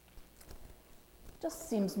just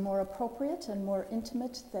seems more appropriate and more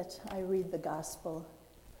intimate that I read the gospel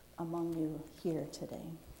among you here today.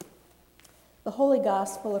 The Holy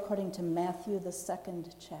Gospel according to Matthew, the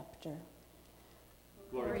 2nd chapter.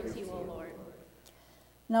 Glory to you, O Lord.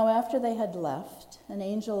 Now after they had left, an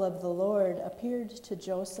angel of the Lord appeared to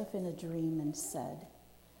Joseph in a dream and said,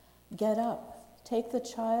 "Get up, take the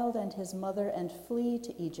child and his mother and flee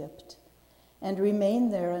to Egypt, and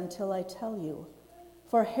remain there until I tell you,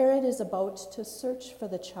 for Herod is about to search for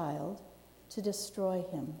the child to destroy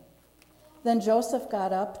him." Then Joseph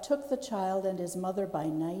got up, took the child and his mother by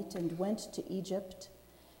night, and went to Egypt,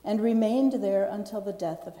 and remained there until the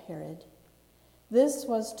death of Herod. This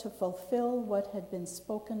was to fulfill what had been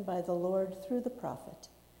spoken by the Lord through the prophet,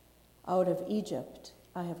 "Out of Egypt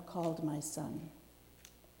I have called my son."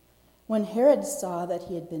 When Herod saw that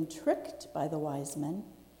he had been tricked by the wise men,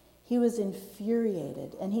 he was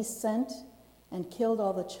infuriated, and he sent and killed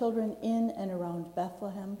all the children in and around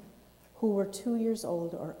Bethlehem who were 2 years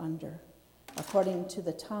old or under, according to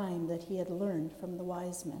the time that he had learned from the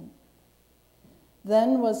wise men.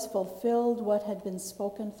 Then was fulfilled what had been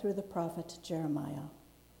spoken through the prophet Jeremiah.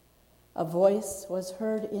 A voice was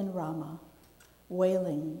heard in Ramah,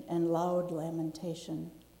 wailing and loud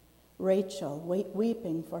lamentation, Rachel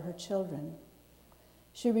weeping for her children.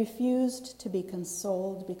 She refused to be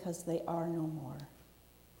consoled because they are no more.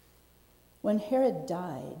 When Herod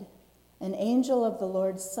died, an angel of the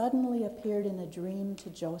Lord suddenly appeared in a dream to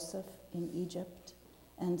Joseph in Egypt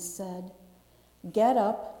and said, "Get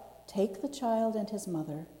up, take the child and his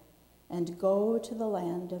mother, and go to the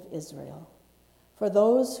land of Israel, for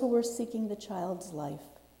those who were seeking the child's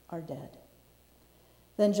life are dead."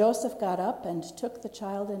 Then Joseph got up and took the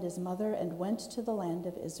child and his mother and went to the land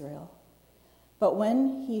of Israel. But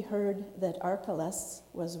when he heard that Archelaus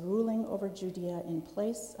was ruling over Judea in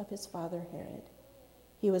place of his father Herod,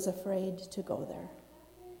 he was afraid to go there.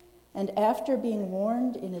 And after being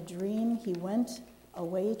warned in a dream, he went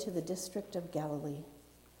away to the district of Galilee.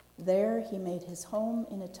 There he made his home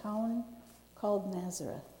in a town called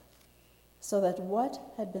Nazareth, so that what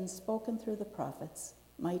had been spoken through the prophets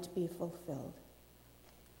might be fulfilled.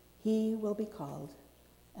 He will be called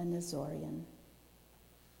a Nazorian.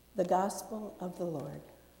 The Gospel of the Lord.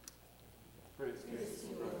 Praise to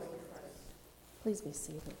you, Lord Christ. Please be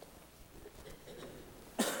seated.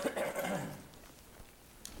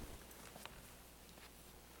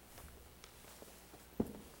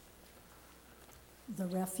 The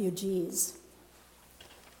refugees.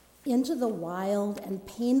 Into the wild and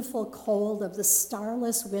painful cold of the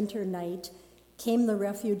starless winter night came the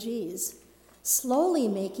refugees, slowly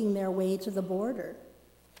making their way to the border.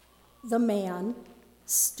 The man,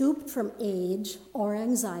 stooped from age or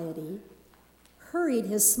anxiety, hurried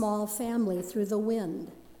his small family through the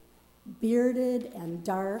wind. Bearded and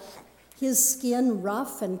dark, his skin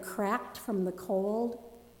rough and cracked from the cold,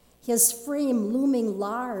 his frame looming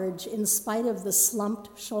large in spite of the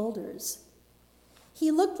slumped shoulders.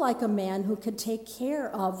 He looked like a man who could take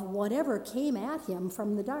care of whatever came at him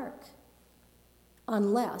from the dark.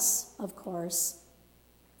 Unless, of course,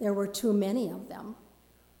 there were too many of them.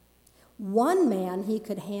 One man he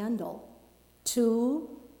could handle.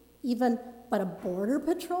 Two, even, but a border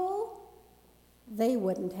patrol? They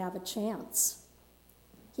wouldn't have a chance.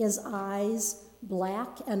 His eyes,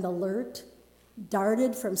 black and alert,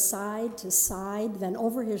 darted from side to side, then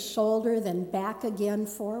over his shoulder, then back again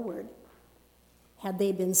forward. Had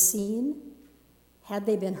they been seen? Had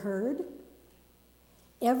they been heard?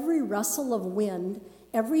 Every rustle of wind,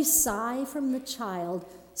 every sigh from the child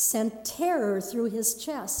sent terror through his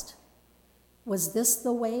chest. Was this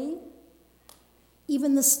the way?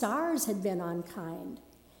 Even the stars had been unkind,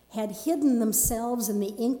 had hidden themselves in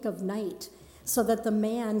the ink of night so that the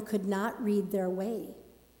man could not read their way.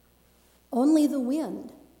 Only the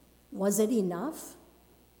wind. Was it enough?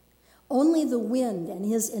 Only the wind and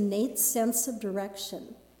his innate sense of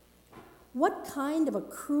direction. What kind of a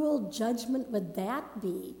cruel judgment would that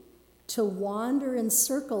be, to wander in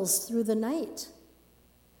circles through the night,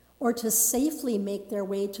 or to safely make their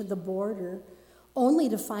way to the border only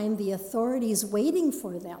to find the authorities waiting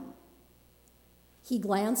for them? He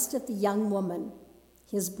glanced at the young woman,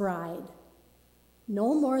 his bride,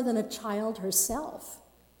 no more than a child herself.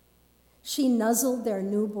 She nuzzled their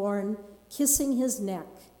newborn, kissing his neck.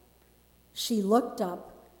 She looked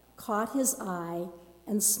up, caught his eye,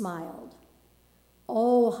 and smiled.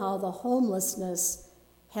 Oh, how the homelessness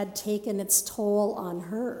had taken its toll on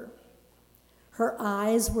her. Her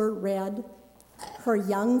eyes were red, her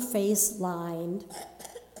young face lined,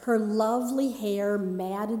 her lovely hair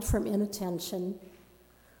matted from inattention,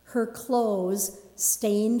 her clothes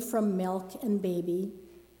stained from milk and baby,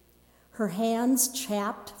 her hands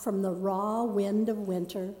chapped from the raw wind of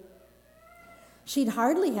winter. She'd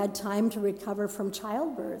hardly had time to recover from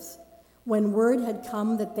childbirth when word had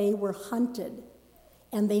come that they were hunted,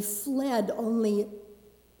 and they fled only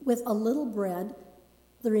with a little bread,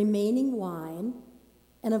 the remaining wine,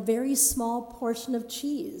 and a very small portion of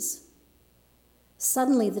cheese.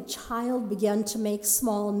 Suddenly the child began to make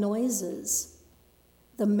small noises.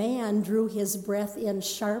 The man drew his breath in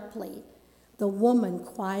sharply. The woman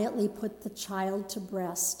quietly put the child to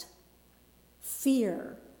breast.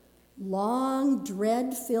 Fear, long,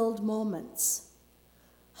 dread-filled moments.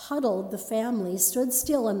 Huddled, the family stood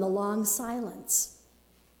still in the long silence.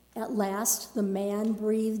 At last, the man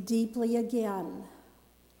breathed deeply again,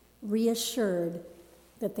 reassured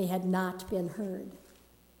that they had not been heard.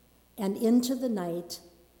 And into the night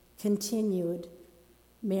continued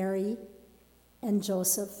Mary and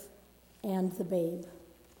Joseph and the babe.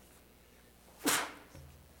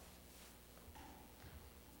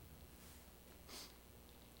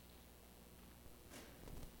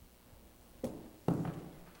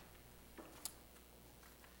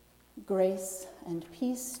 Grace and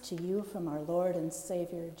peace to you from our Lord and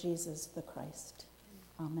Savior, Jesus the Christ.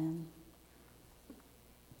 Amen.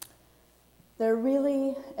 There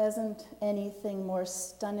really isn't anything more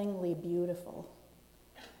stunningly beautiful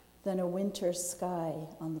than a winter sky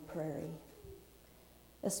on the prairie,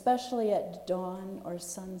 especially at dawn or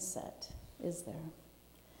sunset, is there?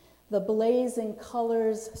 The blazing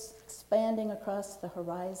colors expanding across the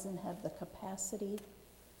horizon have the capacity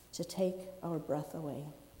to take our breath away.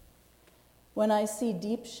 When I see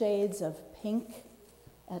deep shades of pink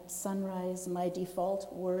at sunrise, my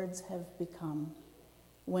default words have become,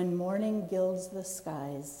 when morning gilds the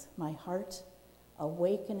skies, my heart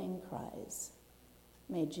awakening cries,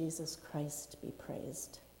 may Jesus Christ be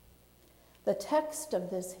praised. The text of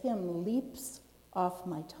this hymn leaps off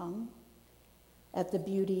my tongue at the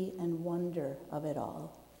beauty and wonder of it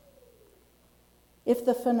all. If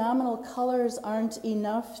the phenomenal colors aren't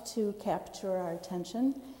enough to capture our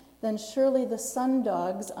attention, then surely the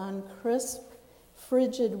sundogs on crisp,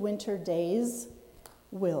 frigid winter days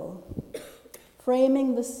will,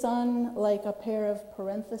 framing the sun like a pair of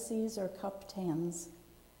parentheses or cupped hands.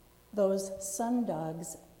 Those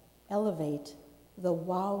sundogs elevate the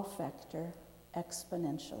wow factor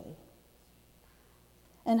exponentially.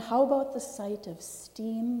 And how about the sight of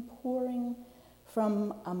steam pouring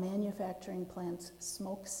from a manufacturing plant's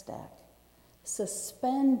smokestack,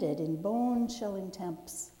 suspended in bone-chilling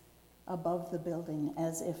temps above the building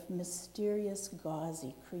as if mysterious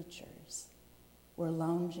gauzy creatures were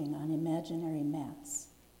lounging on imaginary mats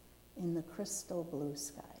in the crystal blue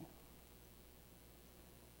sky.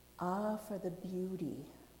 Ah, for the beauty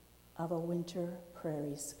of a winter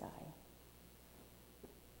prairie sky.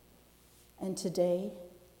 And today,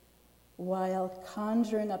 while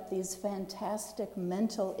conjuring up these fantastic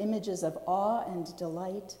mental images of awe and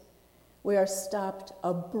delight, we are stopped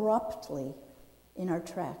abruptly in our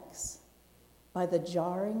tracks by the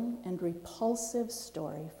jarring and repulsive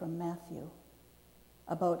story from Matthew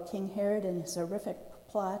about King Herod and his horrific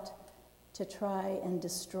plot to try and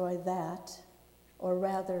destroy that, or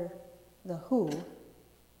rather the who,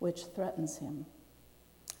 which threatens him.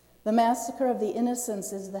 The massacre of the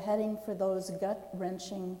innocents is the heading for those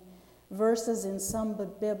gut-wrenching verses in some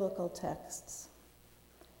biblical texts.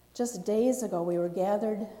 Just days ago, we were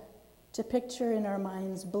gathered to picture in our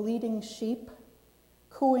minds bleating sheep,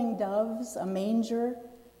 cooing doves, a manger,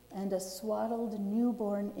 and a swaddled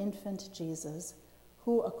newborn infant Jesus,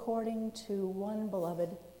 who, according to one beloved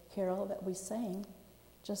carol that we sang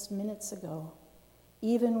just minutes ago,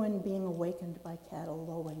 even when being awakened by cattle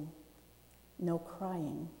lowing, no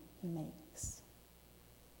crying he makes.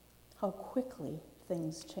 How quickly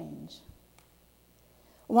things change.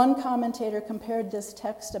 One commentator compared this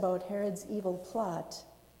text about Herod's evil plot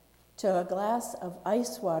to a glass of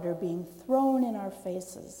ice water being thrown in our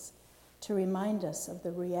faces to remind us of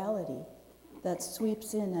the reality that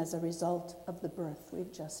sweeps in as a result of the birth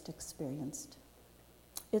we've just experienced.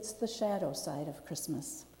 It's the shadow side of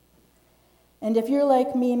Christmas. And if you're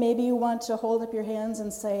like me, maybe you want to hold up your hands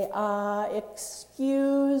and say,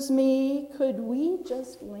 excuse me, could we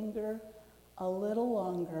just linger a little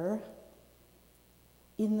longer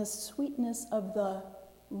in the sweetness of the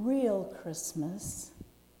real Christmas,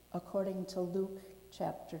 according to Luke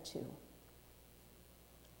chapter 2.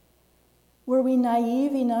 Were we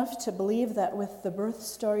naive enough to believe that with the birth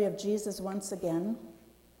story of Jesus once again,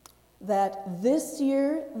 that this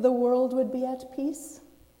year the world would be at peace?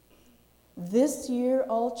 This year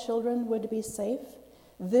all children would be safe?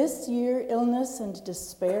 This year illness and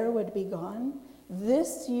despair would be gone?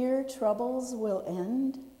 This year troubles will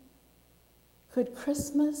end? Could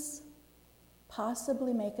Christmas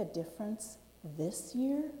possibly make a difference this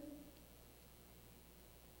year?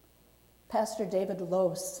 Pastor David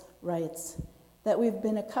Lose writes that we've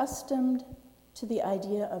been accustomed to the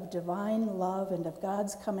idea of divine love and of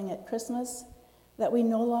God's coming at Christmas, that we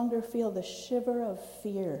no longer feel the shiver of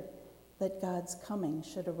fear that God's coming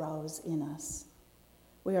should arouse in us.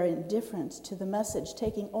 We are indifferent to the message,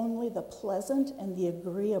 taking only the pleasant and the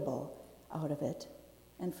agreeable out of it,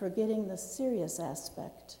 and forgetting the serious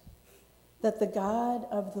aspect, that the God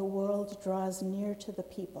of the world draws near to the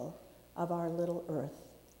people of our little earth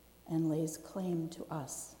and lays claim to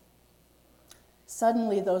us.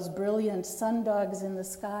 Suddenly, those brilliant sundogs in the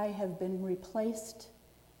sky have been replaced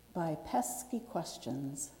by pesky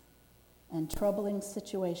questions and troubling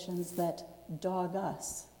situations that dog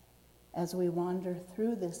us as we wander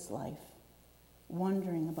through this life,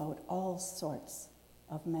 wondering about all sorts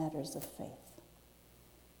of matters of faith.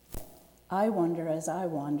 I wonder as I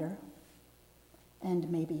wander, and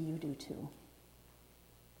maybe you do too.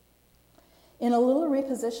 In a little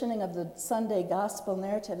repositioning of the Sunday gospel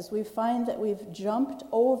narratives, we find that we've jumped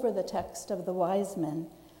over the text of the wise men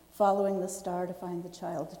following the star to find the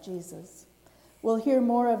child Jesus. We'll hear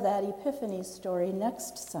more of that Epiphany story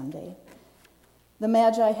next Sunday. The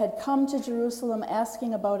Magi had come to Jerusalem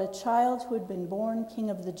asking about a child who had been born King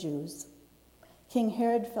of the Jews. King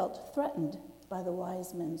Herod felt threatened by the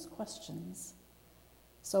wise men's questions.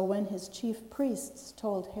 So when his chief priests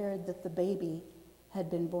told Herod that the baby had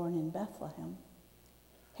been born in Bethlehem,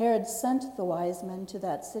 Herod sent the wise men to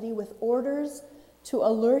that city with orders to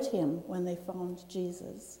alert him when they found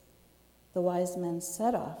Jesus. The wise men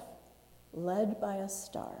set off, led by a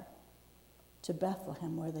star, to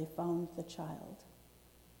Bethlehem where they found the child.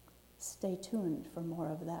 Stay tuned for more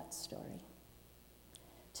of that story.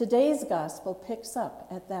 Today's gospel picks up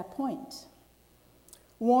at that point.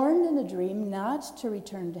 Warned in a dream not to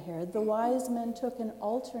return to Herod, the wise men took an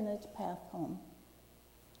alternate path home.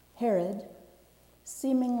 Herod,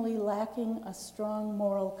 seemingly lacking a strong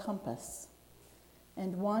moral compass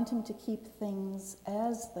and wanting to keep things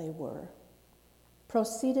as they were,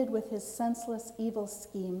 proceeded with his senseless evil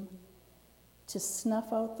scheme to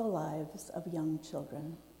snuff out the lives of young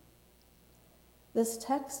children. This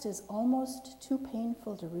text is almost too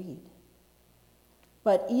painful to read.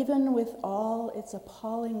 But even with all its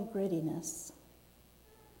appalling grittiness,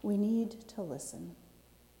 we need to listen.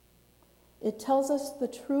 It tells us the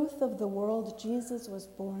truth of the world Jesus was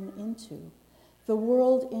born into, the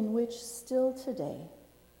world in which still today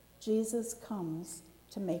Jesus comes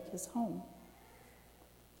to make his home.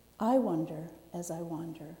 I wonder as I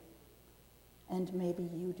wander, and maybe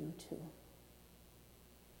you do too.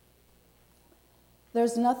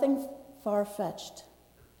 There's nothing far-fetched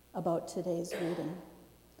about today's reading.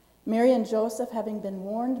 Mary and Joseph, having been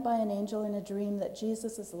warned by an angel in a dream that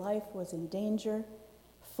Jesus' life was in danger,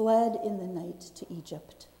 fled in the night to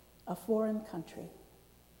Egypt, a foreign country,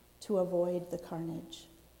 to avoid the carnage,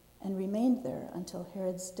 and remained there until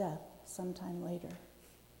Herod's death sometime later.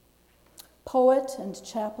 Poet and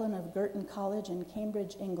chaplain of Girton College in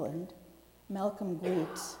Cambridge, England, Malcolm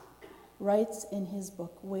Greet, writes in his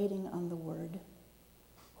book, Waiting on the Word,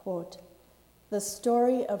 quote, "The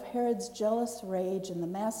story of Herod's jealous rage and the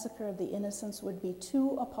massacre of the innocents would be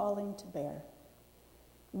too appalling to bear,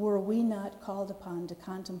 were we not called upon to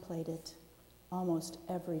contemplate it almost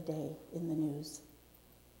every day in the news.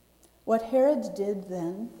 What Herod did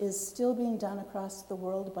then is still being done across the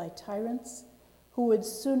world by tyrants who would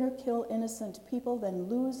sooner kill innocent people than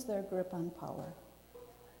lose their grip on power.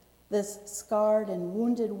 This scarred and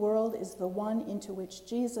wounded world is the one into which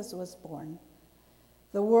Jesus was born,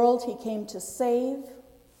 the world he came to save.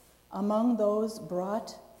 Among those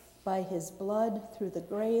brought by his blood through the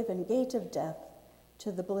grave and gate of death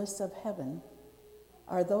to the bliss of heaven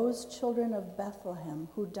are those children of Bethlehem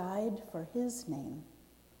who died for his name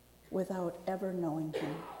without ever knowing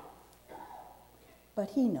him. But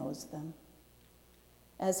he knows them,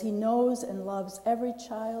 as he knows and loves every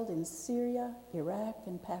child in Syria, Iraq,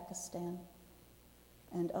 and Pakistan,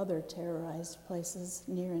 and other terrorized places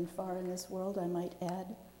near and far in this world, I might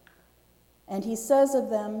add. And he says of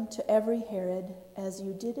them to every Herod, as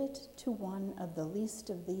you did it to one of the least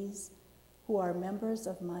of these who are members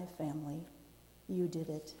of my family, you did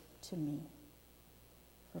it to me."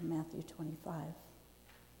 From Matthew 25.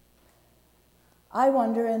 I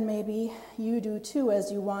wonder, and maybe you do too,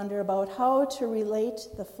 as you wander about how to relate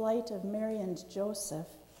the flight of Mary and Joseph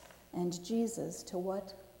and Jesus to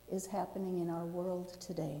what is happening in our world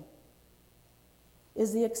today.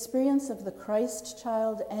 Is the experience of the Christ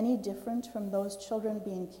child any different from those children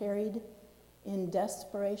being carried in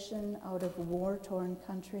desperation out of war-torn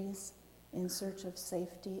countries in search of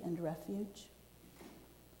safety and refuge.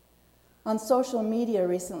 On social media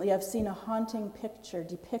recently, I've seen a haunting picture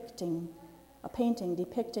a painting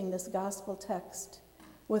depicting this gospel text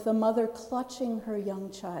with a mother clutching her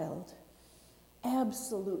young child,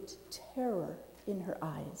 absolute terror in her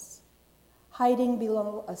eyes, hiding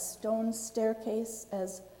below a stone staircase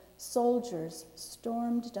as soldiers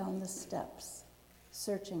stormed down the steps,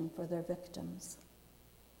 searching for their victims.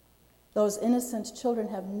 Those innocent children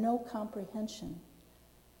have no comprehension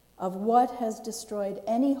of what has destroyed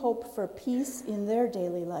any hope for peace in their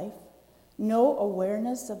daily life, no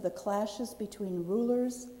awareness of the clashes between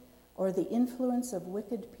rulers or the influence of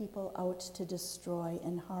wicked people out to destroy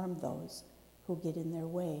and harm those who get in their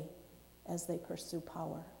way as they pursue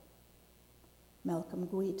power. Malcolm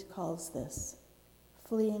Gwiet calls this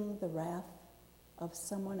fleeing the wrath of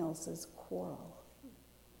someone else's quarrel.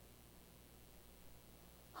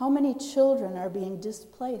 How many children are being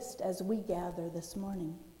displaced as we gather this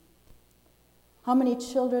morning? How many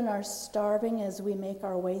children are starving as we make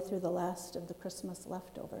our way through the last of the Christmas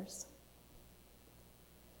leftovers?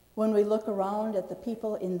 When we look around at the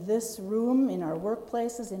people in this room, in our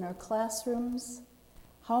workplaces, in our classrooms,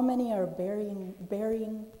 how many are bearing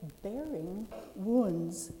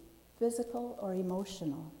wounds, physical or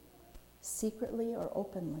emotional, secretly or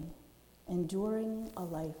openly, enduring a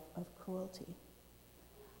life of cruelty?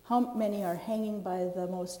 How many are hanging by the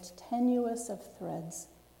most tenuous of threads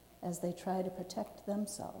as they try to protect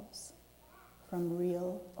themselves from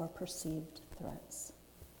real or perceived threats?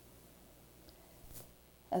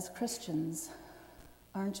 As Christians,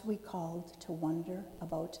 aren't we called to wonder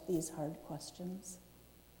about these hard questions?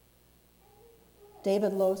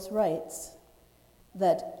 David Lose writes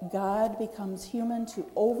that God becomes human to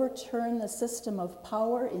overturn the system of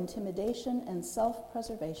power, intimidation, and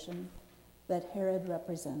self-preservation that Herod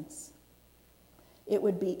represents. It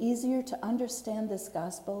would be easier to understand this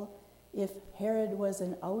gospel if Herod was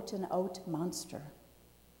an out-and-out monster.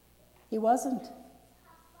 He wasn't.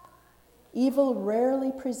 Evil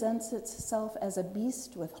rarely presents itself as a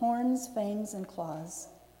beast with horns, fangs, and claws.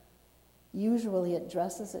 Usually it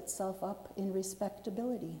dresses itself up in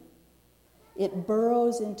respectability. It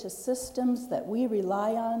burrows into systems that we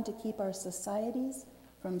rely on to keep our societies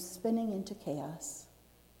from spinning into chaos.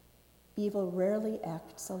 Evil rarely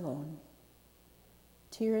acts alone.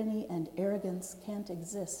 Tyranny and arrogance can't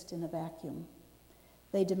exist in a vacuum.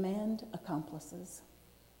 They demand accomplices.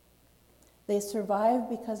 They survive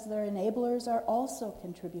because their enablers are also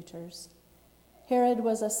contributors. Herod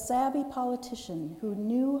was a savvy politician who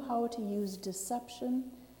knew how to use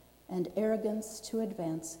deception and arrogance to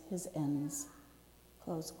advance his ends.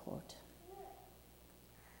 Close quote.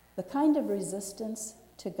 The kind of resistance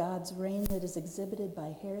to God's reign that is exhibited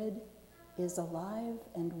by Herod is alive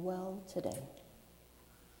and well today.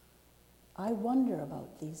 I wonder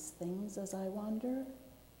about these things as I wander,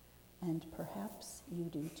 and perhaps you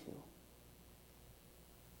do too.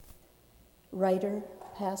 Writer,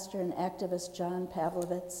 pastor, and activist John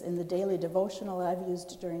Pavlovitz, in the daily devotional I've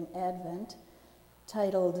used during Advent,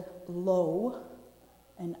 titled Lo,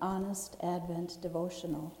 an Honest Advent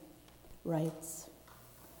Devotional, writes,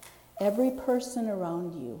 "Every person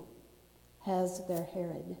around you has their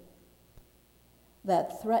Herod,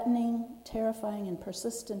 that threatening, terrifying, and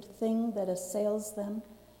persistent thing that assails them,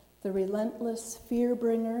 the relentless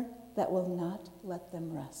fear-bringer that will not let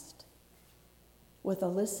them rest. With a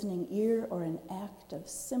listening ear or an act of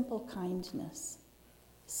simple kindness,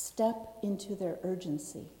 step into their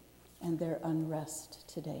urgency and their unrest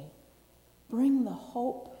today. Bring the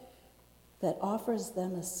hope that offers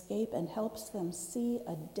them escape and helps them see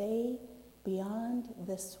a day beyond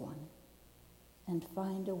this one and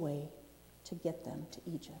find a way to get them to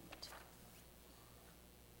Egypt."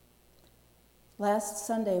 Last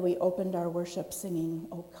Sunday, we opened our worship singing,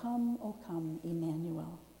 O come,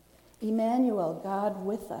 Emmanuel. Emmanuel, God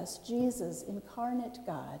with us, Jesus, incarnate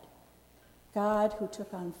God, God who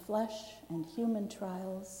took on flesh and human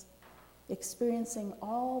trials, experiencing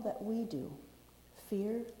all that we do,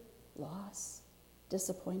 fear, loss,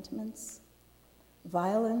 disappointments,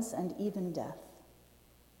 violence, and even death.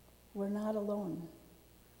 We're not alone.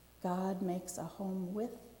 God makes a home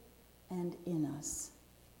with and in us.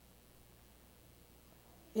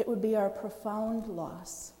 It would be our profound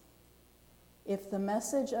loss if the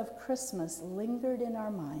message of Christmas lingered in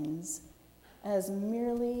our minds as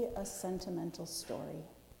merely a sentimental story,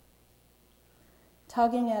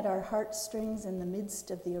 tugging at our heartstrings in the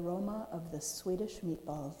midst of the aroma of the Swedish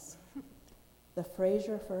meatballs, the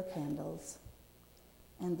Fraser fir candles,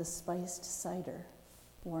 and the spiced cider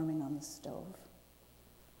warming on the stove.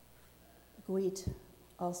 Gwiet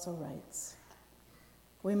also writes,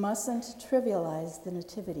 We mustn't trivialize the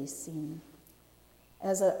nativity scene.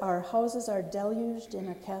 As our houses are deluged in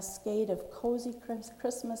a cascade of cozy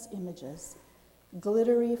Christmas images,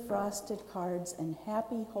 glittery frosted cards, and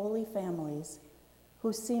happy, holy families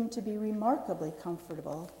who seem to be remarkably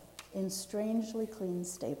comfortable in strangely clean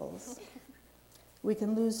stables, we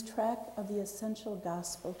can lose track of the essential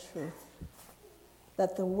gospel truth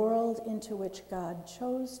that the world into which God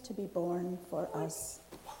chose to be born for us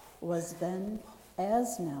was then,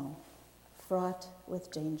 as now, fraught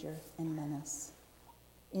with danger and menace.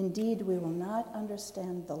 Indeed, we will not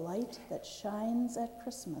understand the light that shines at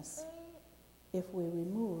Christmas if we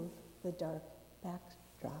remove the dark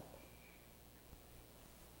backdrop.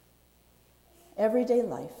 Everyday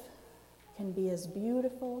life can be as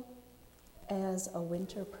beautiful as a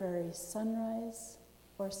winter prairie sunrise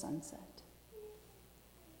or sunset.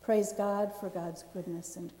 Praise God for God's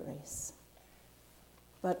goodness and grace.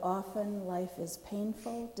 But often life is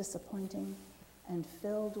painful, disappointing, and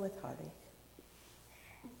filled with heartache.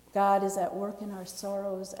 God is at work in our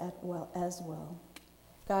sorrows as well.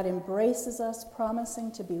 God embraces us,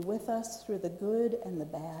 promising to be with us through the good and the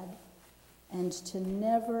bad, and to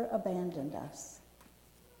never abandon us.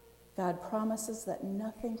 God promises that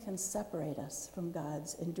nothing can separate us from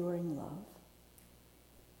God's enduring love.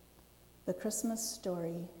 The Christmas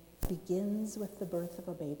story begins with the birth of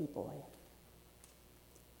a baby boy,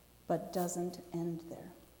 but doesn't end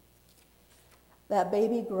there. That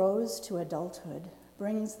baby grows to adulthood,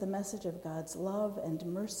 brings the message of God's love and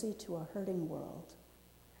mercy to a hurting world,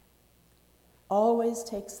 always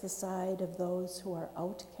takes the side of those who are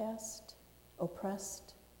outcast,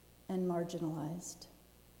 oppressed, and marginalized,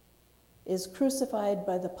 is crucified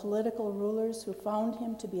by the political rulers who found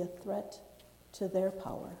him to be a threat to their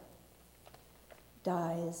power,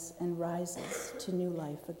 dies and rises to new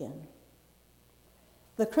life again.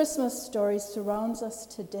 The Christmas story surrounds us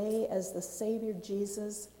today as the Savior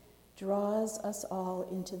Jesus draws us all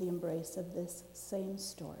into the embrace of this same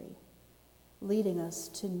story, leading us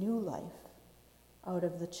to new life out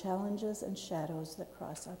of the challenges and shadows that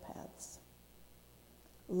cross our paths.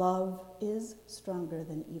 Love is stronger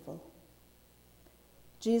than evil.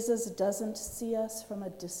 Jesus doesn't see us from a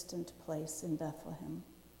distant place in Bethlehem.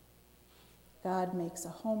 God makes a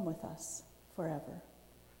home with us forever.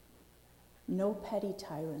 No petty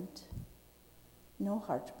tyrant, no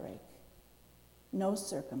heartbreak, no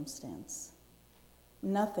circumstance.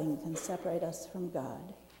 Nothing can separate us from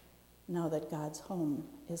God now that God's home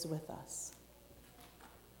is with us.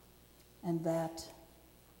 And that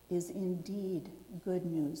is indeed good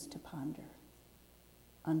news to ponder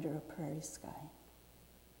under a prairie sky.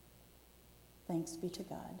 Thanks be to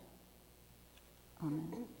God.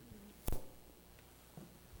 Amen.